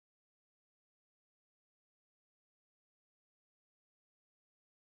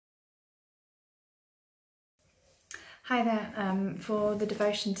Hi there. For the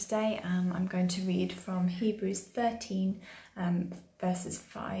devotion today, I'm going to read from Hebrews 13, verses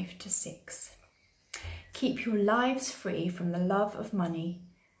 5 to 6. Keep your lives free from the love of money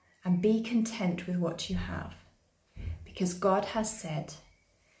and be content with what you have, because God has said,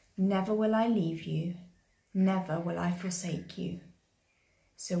 "Never will I leave you, never will I forsake you."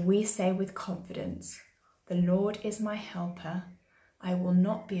 So we say with confidence, "The Lord is my helper, I will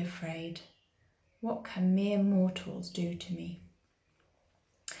not be afraid. What can mere mortals do to me?"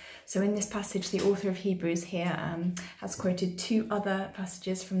 So in this passage, the author of Hebrews here has quoted two other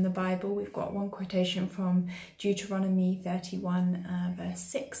passages from the Bible. We've got one quotation from Deuteronomy 31, verse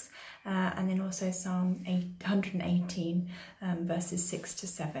 6, and then also Psalm 118, verses 6 to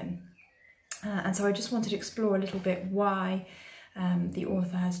 7. And so I just wanted to explore a little bit why the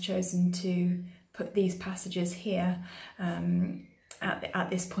author has chosen to put these passages here at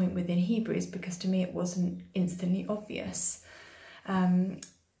this point within Hebrews, because to me it wasn't instantly obvious.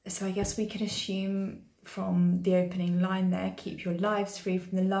 So I guess we can assume from the opening line there, keep your lives free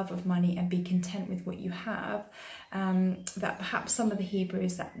from the love of money and be content with what you have, that perhaps some of the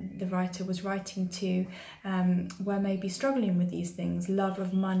Hebrews that the writer was writing to were maybe struggling with these things, love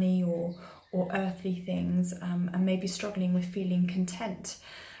of money or earthly things, and maybe struggling with feeling content.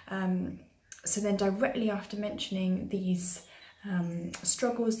 So then directly after mentioning these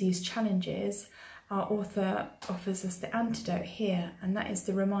struggles, these challenges, our author offers us the antidote here, and that is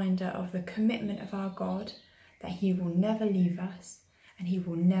the reminder of the commitment of our God, that he will never leave us and he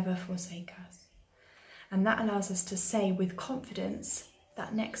will never forsake us. And that allows us to say with confidence,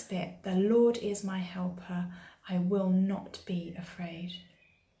 that next bit, "The Lord is my helper, I will not be afraid."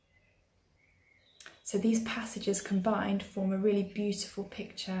 So these passages combined form a really beautiful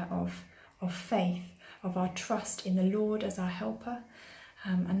picture of faith, of our trust in the Lord as our helper,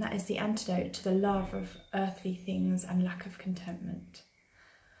 and that is the antidote to the love of earthly things and lack of contentment.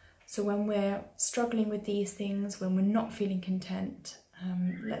 So when we're struggling with these things, when we're not feeling content,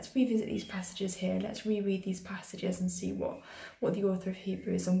 let's revisit these passages here. Let's reread these passages and see what the author of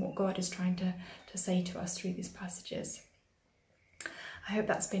Hebrews and what God is trying to say to us through these passages. I hope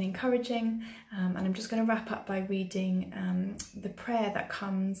that's been encouraging, and I'm just going to wrap up by reading the prayer that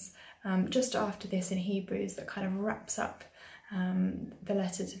comes just after this in Hebrews, that kind of wraps up the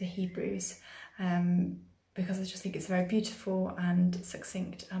letter to the Hebrews, because I just think it's a very beautiful and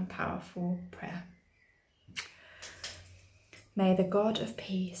succinct and powerful prayer. May the God of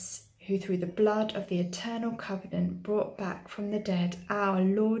peace, who through the blood of the eternal covenant brought back from the dead our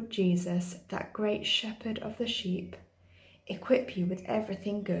Lord Jesus, that great shepherd of the sheep, equip you with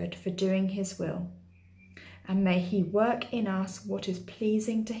everything good for doing his will, and may he work in us what is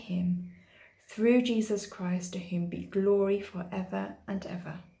pleasing to him, through Jesus Christ, to whom be glory forever and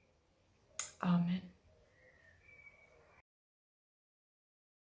ever. Amen.